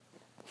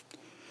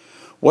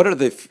What are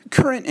the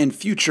current and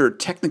future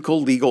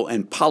technical, legal,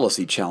 and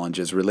policy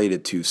challenges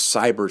related to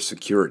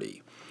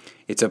cybersecurity?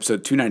 It's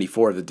episode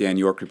 294 of the Dan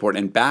York Report,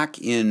 and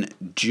back in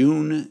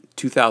June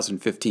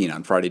 2015,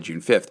 on Friday,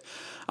 June 5th,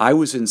 I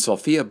was in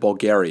Sofia,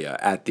 Bulgaria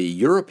at the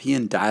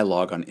European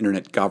Dialogue on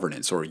Internet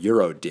Governance, or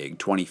EuroDIG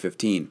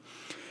 2015,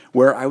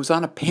 where I was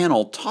on a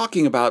panel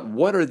talking about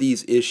what are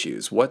these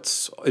issues,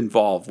 what's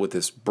involved with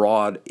this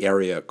broad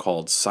area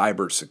called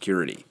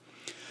cybersecurity.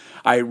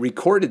 I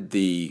recorded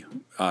the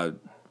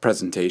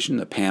presentation,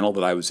 the panel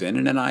that I was in,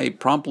 and then I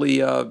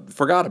promptly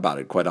forgot about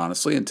it, quite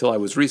honestly, until I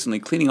was recently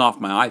cleaning off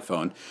my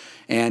iPhone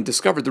and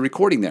discovered the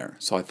recording there.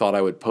 So I thought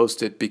I would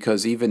post it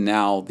because even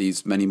now,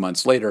 these many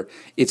months later,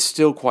 it's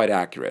still quite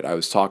accurate. I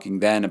was talking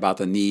then about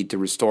the need to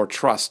restore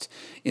trust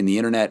in the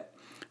internet,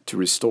 to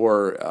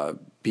restore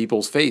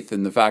people's faith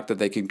in the fact that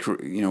they can,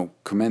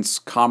 commence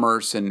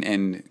commerce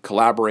and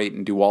collaborate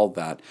and do all of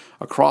that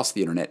across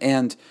the internet,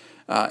 and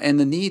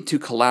the need to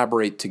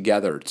collaborate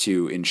together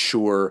to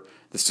ensure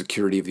the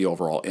security of the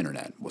overall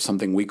internet,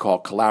 something we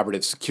call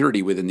collaborative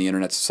security within the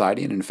Internet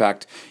Society. And in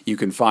fact, you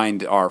can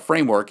find our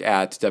framework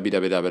at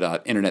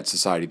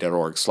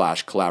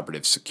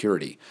www.internetsociety.org/collaborative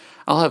security.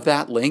 I'll have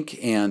that link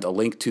and a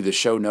link to the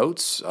show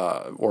notes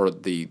or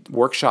the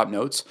workshop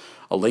notes,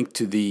 a link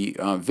to the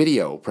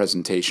video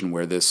presentation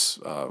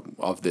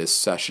of this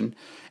session,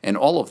 and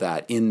all of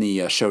that in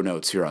the show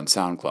notes here on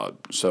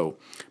SoundCloud. So,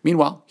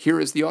 meanwhile, here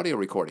is the audio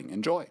recording.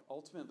 Enjoy.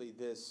 Ultimately,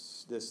 this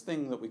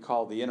thing that we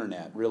call the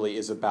internet really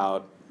is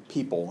about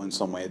people in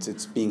some way.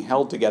 It's being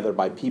held together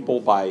by people,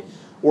 by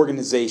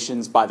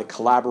organizations, by the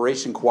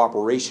collaboration,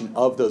 cooperation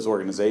of those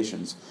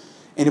organizations.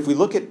 And if we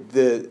look at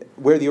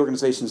where the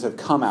organizations have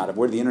come out of,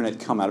 where the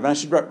internet come out of, and I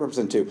should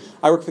represent too.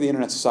 I work for the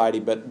Internet Society,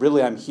 but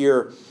really I'm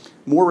here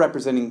more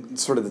representing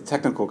sort of the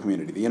technical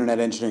community, the Internet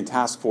Engineering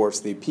Task Force,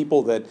 the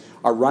people that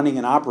are running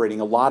and operating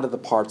a lot of the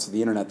parts of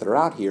the internet that are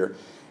out here.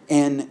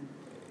 And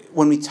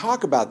when we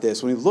talk about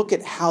this, when we look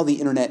at how the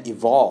internet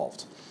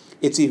evolved,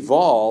 it's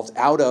evolved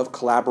out of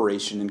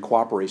collaboration and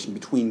cooperation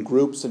between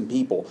groups and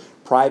people,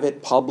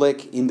 private,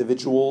 public,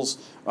 individuals,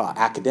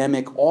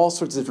 academic, all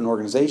sorts of different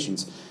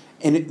organizations.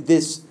 And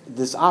this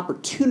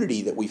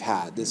opportunity that we've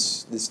had,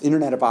 this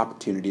internet of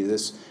opportunity,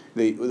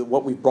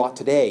 what we've brought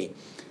today,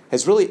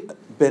 has really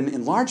been,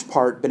 in large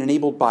part, been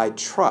enabled by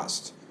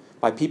trust,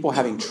 by people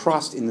having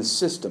trust in the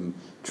system,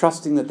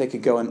 trusting that they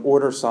could go and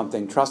order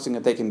something, trusting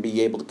that they can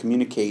be able to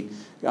communicate,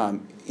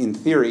 in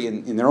theory,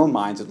 in their own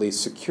minds at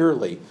least,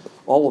 securely,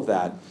 all of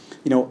that.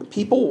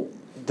 People,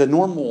 the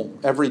normal,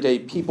 everyday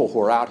people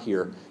who are out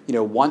here,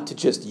 want to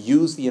just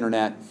use the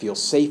internet, feel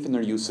safe in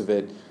their use of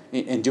it,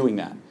 and doing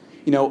that.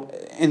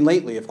 And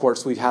lately, of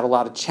course, we've had a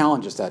lot of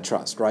challenges to that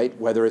trust, right?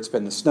 Whether it's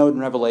been the Snowden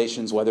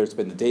revelations, whether it's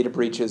been the data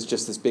breaches,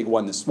 just this big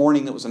one this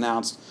morning that was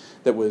announced,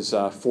 that was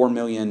 4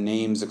 million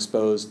names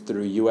exposed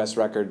through U.S.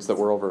 records that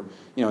were over,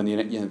 in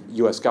the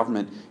U.S.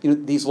 government.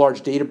 These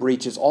large data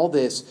breaches, all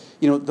this,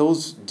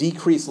 those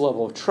decreased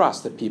level of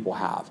trust that people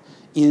have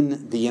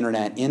in the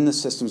internet, in the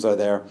systems that are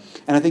there.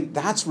 And I think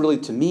that's really,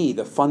 to me,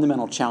 the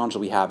fundamental challenge that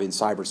we have in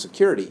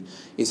cybersecurity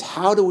is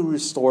how do we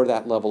restore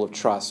that level of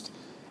trust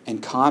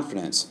and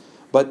confidence?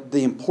 But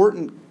the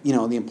important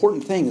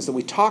thing is that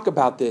we talk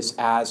about this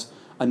as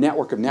a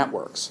network of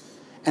networks.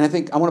 And I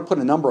think I want to put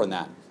a number on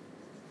that.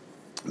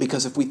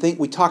 Because if we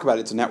talk about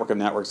it's a network of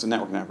networks, it's a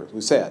network of networks. We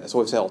say it. That's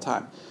what we say all the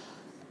time.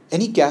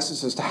 Any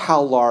guesses as to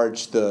how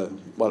large the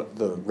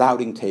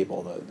routing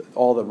table,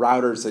 all the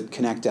routers that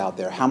connect out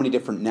there, how many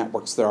different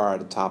networks there are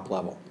at a top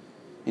level?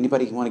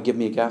 Anybody want to give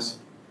me a guess?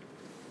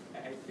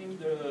 I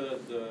think the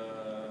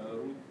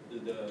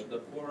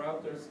four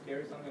routers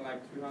carry something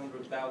like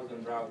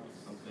 300,000 routes,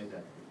 something like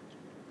that.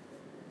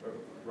 Or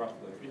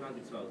roughly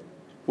 300,000.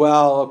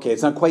 Well, okay,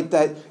 it's not quite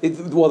that.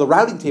 The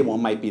routing table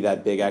might be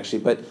that big,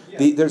 actually, but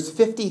yeah. There's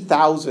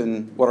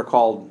 50,000 what are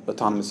called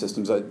autonomous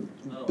systems,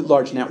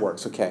 large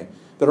networks, okay,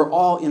 that are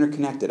all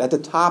interconnected at the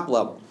top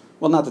level.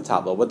 Well, not the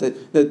top level,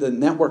 but the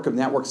network of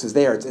networks is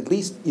there. It's at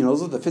least,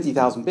 those are the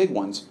 50,000 big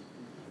ones.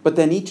 But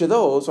then each of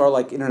those are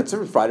like internet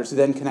service providers who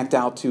then connect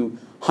out to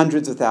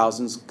hundreds of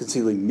thousands,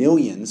 conceivably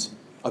millions,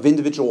 of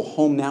individual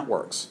home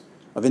networks,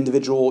 of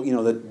individual,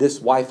 this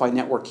Wi-Fi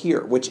network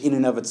here, which in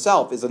and of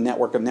itself is a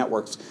network of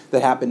networks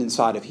that happen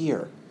inside of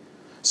here.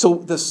 So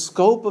the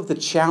scope of the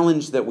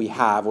challenge that we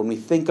have when we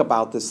think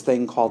about this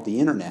thing called the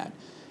internet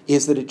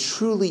is that it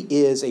truly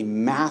is a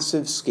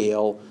massive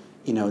scale,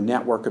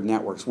 network of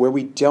networks where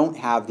we don't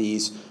have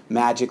these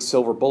magic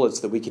silver bullets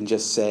that we can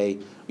just say,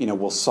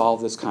 will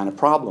solve this kind of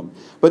problem.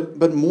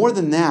 But more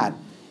than that,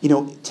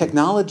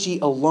 technology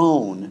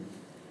alone,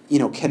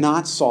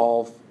 cannot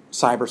solve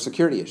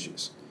cybersecurity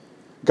issues.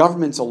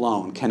 Governments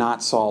alone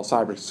cannot solve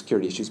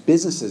cybersecurity issues.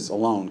 Businesses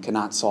alone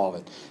cannot solve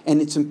it. And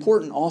it's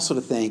important also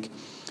to think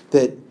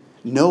that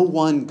no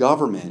one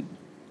government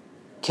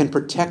can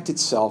protect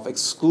itself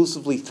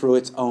exclusively through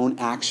its own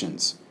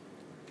actions.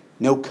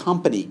 No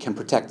company can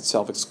protect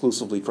itself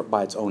exclusively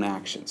by its own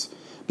actions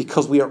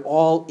because we are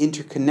all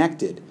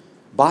interconnected.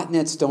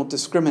 Botnets don't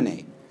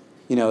discriminate.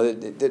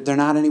 They're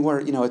not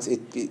anywhere.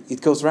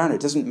 It goes around.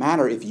 It doesn't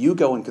matter if you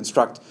go and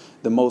construct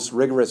the most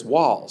rigorous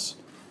walls.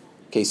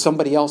 Okay,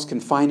 somebody else can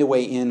find a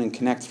way in and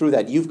connect through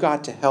that. You've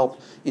got to help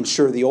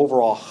ensure the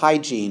overall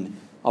hygiene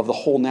of the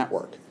whole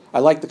network. I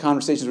like the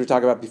conversations we were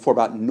talking about before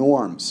about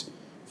norms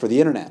for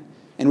the internet.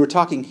 And we're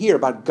talking here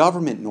about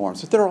government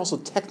norms, but there are also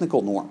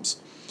technical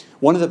norms.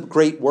 One of the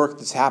great work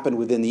that's happened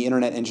within the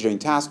Internet Engineering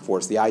Task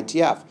Force, the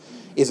IETF,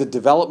 is a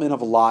development of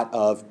a lot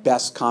of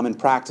best common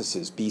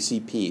practices,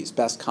 BCPs,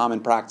 best common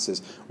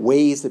practices,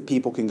 ways that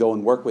people can go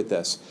and work with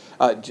this.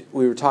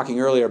 We were talking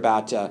earlier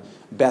about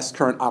best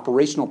current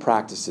operational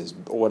practices,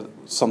 or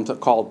some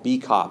called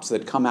BCOPs,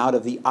 that come out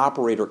of the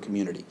operator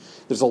community.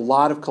 There's a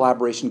lot of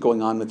collaboration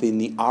going on within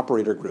the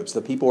operator groups.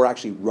 The people who are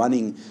actually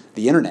running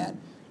the internet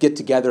get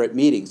together at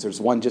meetings.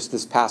 There's one just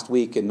this past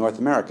week in North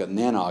America,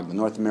 NANOG, the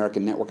North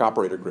American Network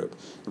Operator Group.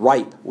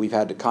 RIPE, we've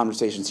had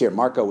conversations here.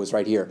 Marco was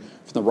right here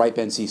from the RIPE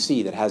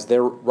NCC that has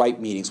their RIPE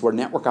meetings where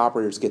network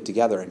operators get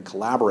together and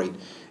collaborate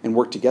and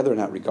work together in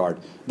that regard.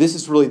 This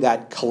is really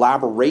that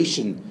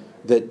collaboration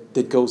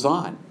that goes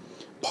on.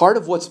 Part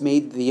of what's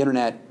made the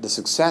internet the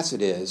success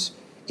it is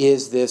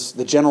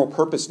the general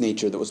purpose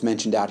nature that was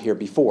mentioned out here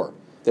before.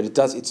 That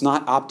it's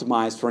not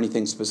optimized for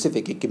anything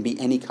specific. It can be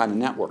any kind of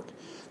network.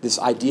 This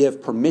idea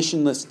of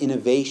permissionless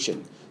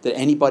innovation, that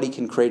anybody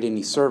can create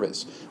any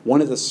service.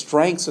 One of the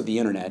strengths of the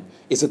internet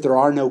is that there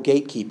are no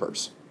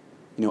gatekeepers.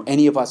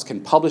 Any of us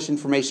can publish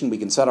information, we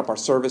can set up our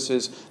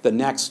services. The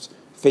next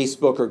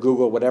Facebook or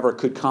Google, whatever,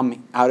 could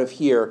come out of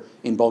here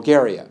in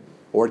Bulgaria,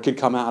 or it could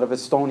come out of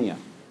Estonia.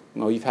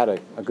 You've had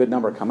a good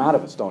number come out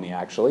of Estonia,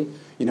 actually.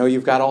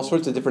 You've got all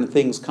sorts of different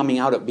things coming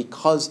out of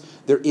because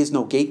there is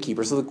no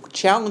gatekeeper. So the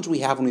challenge we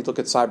have when we look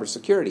at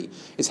cybersecurity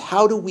is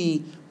how do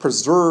we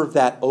preserve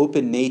that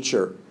open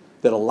nature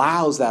that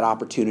allows that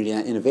opportunity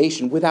and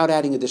innovation without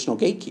adding additional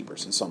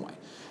gatekeepers in some way?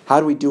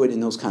 How do we do it in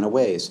those kind of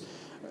ways?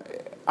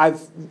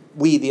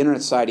 We, the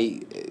Internet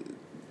Society,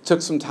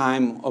 took some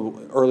time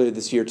earlier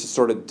this year to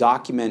sort of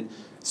document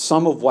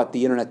some of what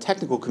the internet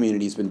technical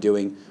community has been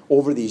doing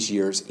over these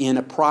years in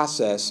a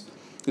process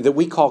that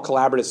we call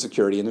collaborative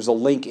security. And there's a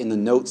link in the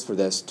notes for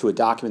this to a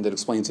document that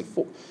explains it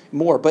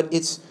more. But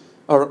it's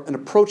an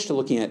approach to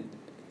looking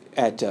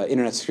at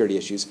internet security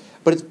issues.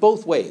 But it's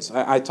both ways.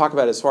 I talk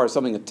about it as far as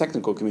something the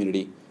technical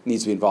community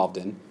needs to be involved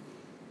in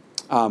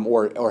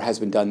or has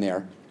been done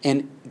there.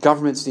 And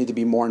governments need to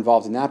be more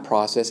involved in that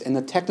process. And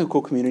the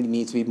technical community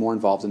needs to be more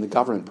involved in the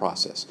government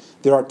process.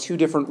 There are two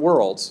different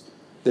worlds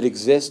that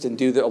exist and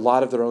do a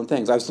lot of their own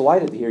things. I was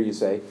delighted to hear you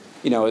say,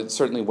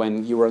 certainly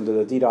when you were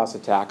under the DDoS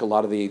attack, a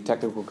lot of the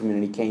technical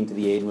community came to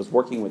the aid and was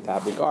working with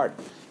that regard.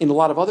 In a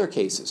lot of other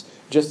cases,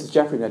 just as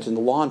Jeffrey mentioned,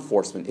 the law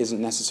enforcement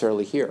isn't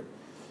necessarily here.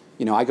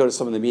 I go to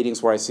some of the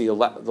meetings where I see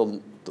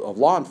the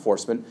law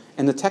enforcement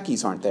and the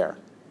techies aren't there.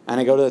 And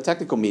I go to the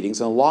technical meetings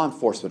and the law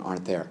enforcement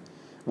aren't there.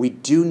 We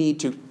do need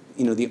to,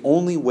 the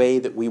only way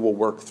that we will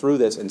work through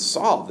this and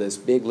solve this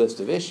big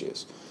list of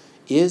issues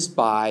is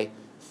by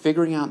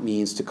figuring out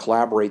means to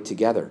collaborate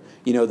together.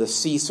 The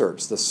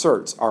CSERTs, the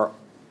CERTs are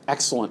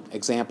excellent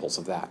examples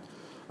of that.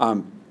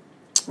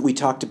 We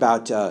talked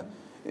about, some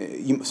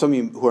of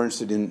you who are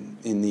interested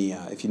in the,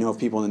 if you know of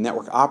people in the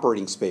network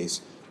operating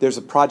space, there's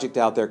a project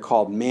out there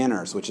called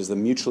MANNERS, which is the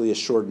Mutually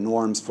Assured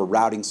Norms for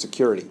Routing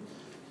Security.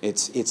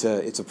 It's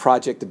a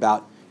project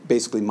about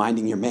basically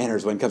minding your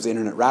manners when it comes to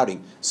internet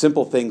routing.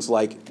 Simple things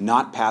like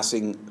not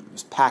passing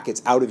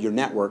packets out of your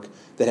network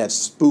that have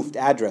spoofed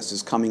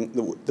addresses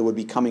that would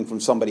be coming from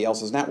somebody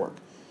else's network.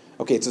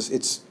 Okay,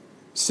 it's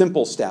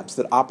simple steps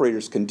that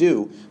operators can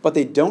do, but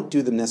they don't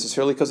do them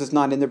necessarily because it's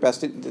not in their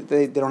best.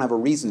 They don't have a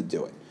reason to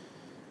do it.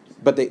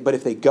 But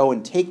if they go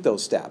and take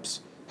those steps,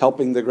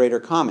 helping the greater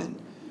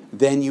common,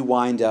 then you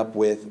wind up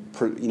with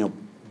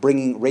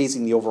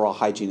raising the overall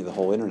hygiene of the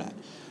whole internet.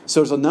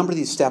 So there's a number of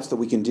these steps that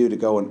we can do to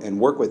go and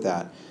work with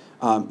that.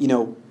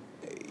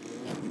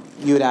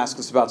 You had asked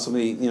us about some of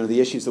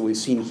the issues that we've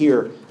seen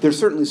here. There's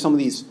certainly some of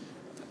these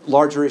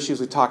larger issues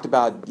we talked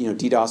about,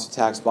 DDoS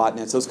attacks,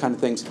 botnets, those kind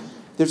of things.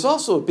 There's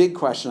also a big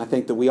question, I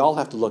think, that we all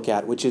have to look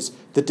at, which is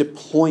the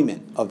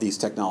deployment of these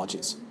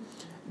technologies.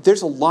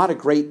 There's a lot of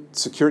great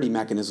security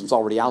mechanisms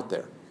already out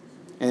there.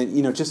 And,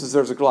 just as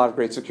there's a lot of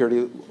great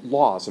security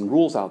laws and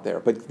rules out there,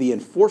 but the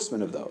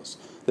enforcement of those,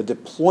 the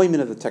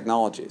deployment of the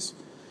technologies,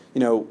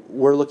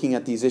 we're looking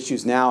at these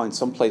issues now in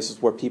some places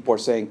where people are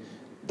saying,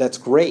 that's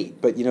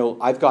great, but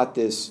I've got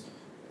this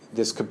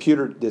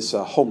computer, this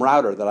home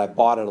router that I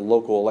bought at a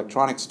local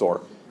electronics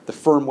store. The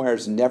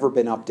firmware's never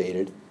been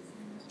updated.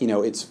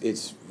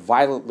 It's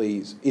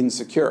violently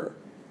insecure.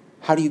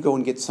 How do you go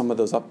and get some of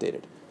those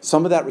updated?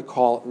 Some of that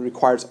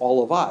requires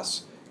all of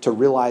us to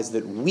realize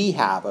that we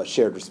have a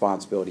shared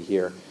responsibility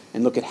here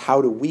and look at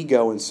how do we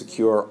go and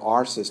secure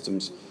our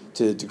systems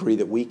to the degree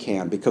that we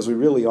can, because we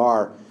really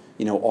are,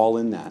 all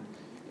in that.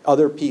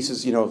 Other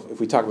pieces, if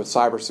we talk about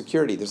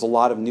cybersecurity, there's a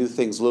lot of new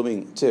things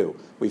looming too.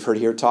 We've heard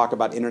here talk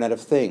about Internet of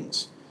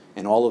Things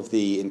and all of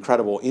the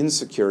incredible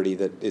insecurity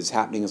that is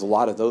happening as a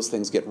lot of those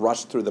things get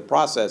rushed through the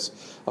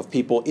process of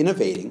people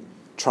innovating,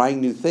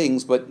 trying new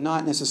things, but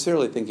not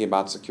necessarily thinking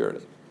about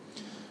security.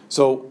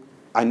 So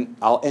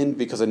I'll end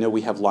because I know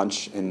we have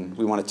lunch and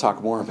we want to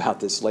talk more about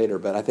this later,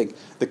 but I think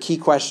the key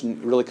question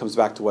really comes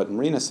back to what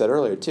Marina said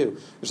earlier too.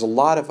 There's a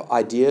lot of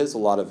ideas, a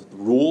lot of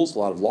rules, a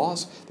lot of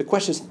laws. The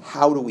question is,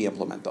 how do we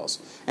implement those?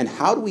 And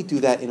how do we do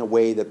that in a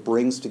way that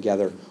brings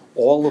together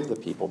all of the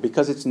people?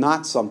 Because it's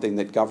not something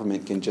that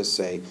government can just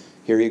say,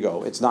 here you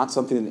go. It's not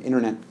something that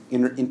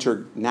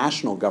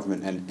international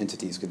government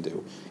entities can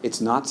do.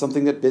 It's not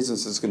something that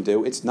businesses can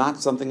do. It's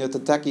not something that the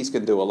techies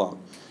can do alone.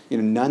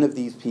 None of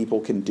these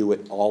people can do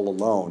it all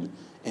alone,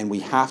 and we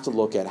have to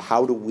look at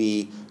how do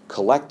we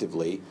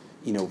collectively,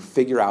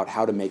 figure out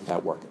how to make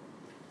that work.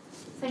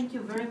 Thank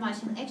you very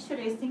much. And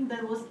actually, I think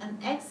that was an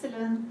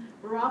excellent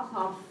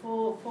wrap-up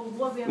for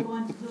what we are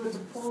going to do as a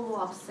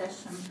follow-up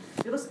session.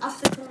 Because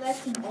after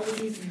collecting all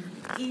these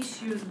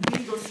issues,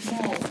 big or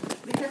small,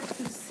 we have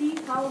to see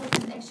how we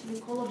can actually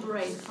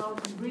collaborate, how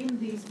to bring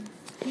these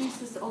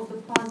pieces of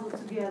the puzzle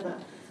together.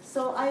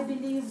 So I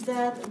believe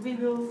that we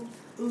will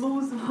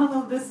lose one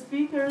of the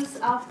speakers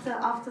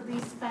after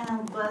this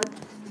panel, but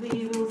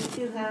we will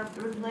still have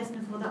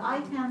replacement for the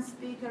ICANN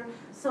speaker.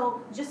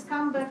 So just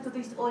come back to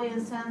this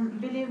audience, and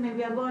believe me,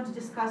 we are going to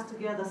discuss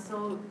together,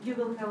 so you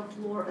will have a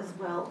floor as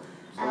well.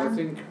 So I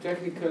think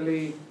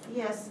technically,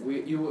 yes.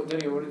 You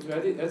wanted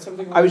to add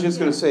something? I was just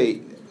going to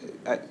say,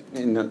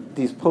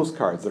 these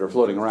postcards that are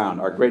floating around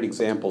are great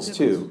examples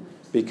too,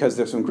 because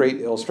there's some great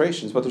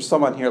illustrations, but there's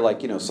some on here like,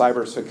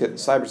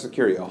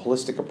 cybersecurity, a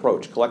holistic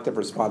approach, collective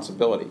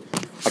responsibility.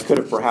 I could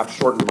have perhaps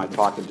shortened my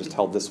talk and just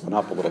held this one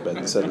up a little bit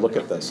and said, look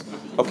at this.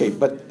 Okay,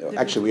 but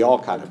actually we all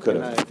kind of could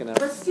have.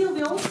 But still,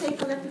 we all say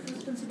collective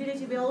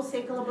responsibility, we all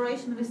say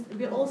collaboration,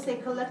 we all say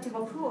collective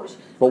approach.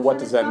 But what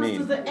does that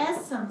mean? When it comes to the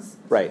essence,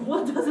 right.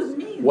 What does it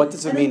mean? What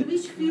does it mean? In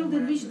which field,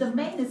 in which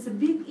domain, it's a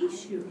big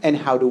issue. And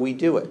how do we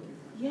do it?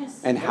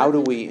 Yes. And how do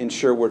we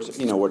ensure we're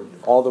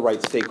all the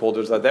right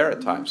stakeholders are there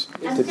at times?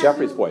 To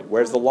Jeffrey's point,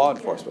 where's the law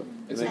enforcement?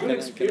 It's a good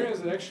experience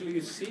that actually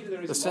you see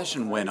there is. The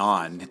session went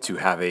on to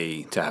have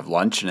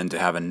lunch and then to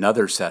have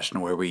another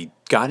session where we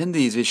got into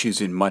these issues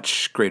in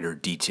much greater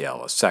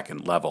detail, a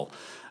second level.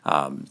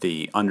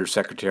 The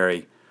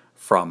undersecretary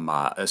from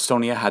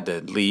Estonia had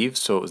to leave,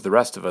 so it was the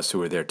rest of us who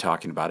were there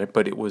talking about it.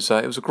 But it was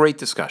a great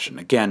discussion.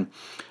 Again,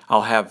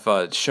 I'll have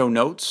show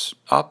notes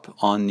up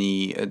on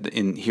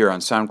here on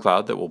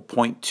SoundCloud that will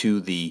point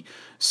to the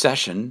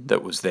session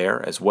that was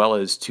there, as well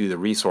as to the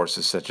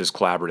resources such as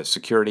collaborative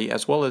security,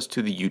 as well as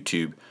to the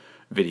YouTube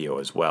video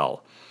as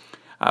well.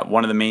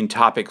 One of the main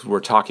topics we're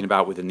talking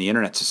about within the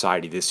Internet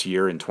Society this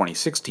year in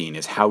 2016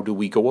 is how do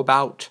we go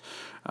about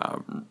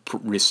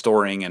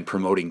restoring and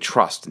promoting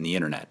trust in the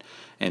Internet.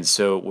 And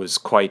so it was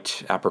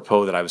quite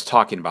apropos that I was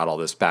talking about all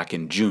this back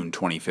in June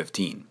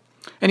 2015.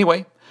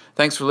 Anyway,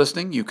 thanks for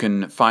listening. You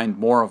can find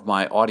more of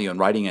my audio and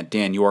writing at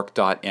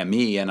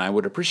danyork.me, and I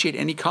would appreciate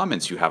any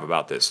comments you have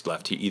about this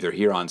left either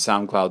here on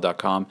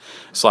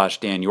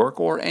soundcloud.com/danyork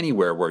or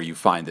anywhere where you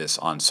find this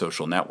on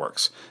social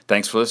networks.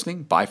 Thanks for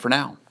listening. Bye for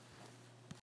now.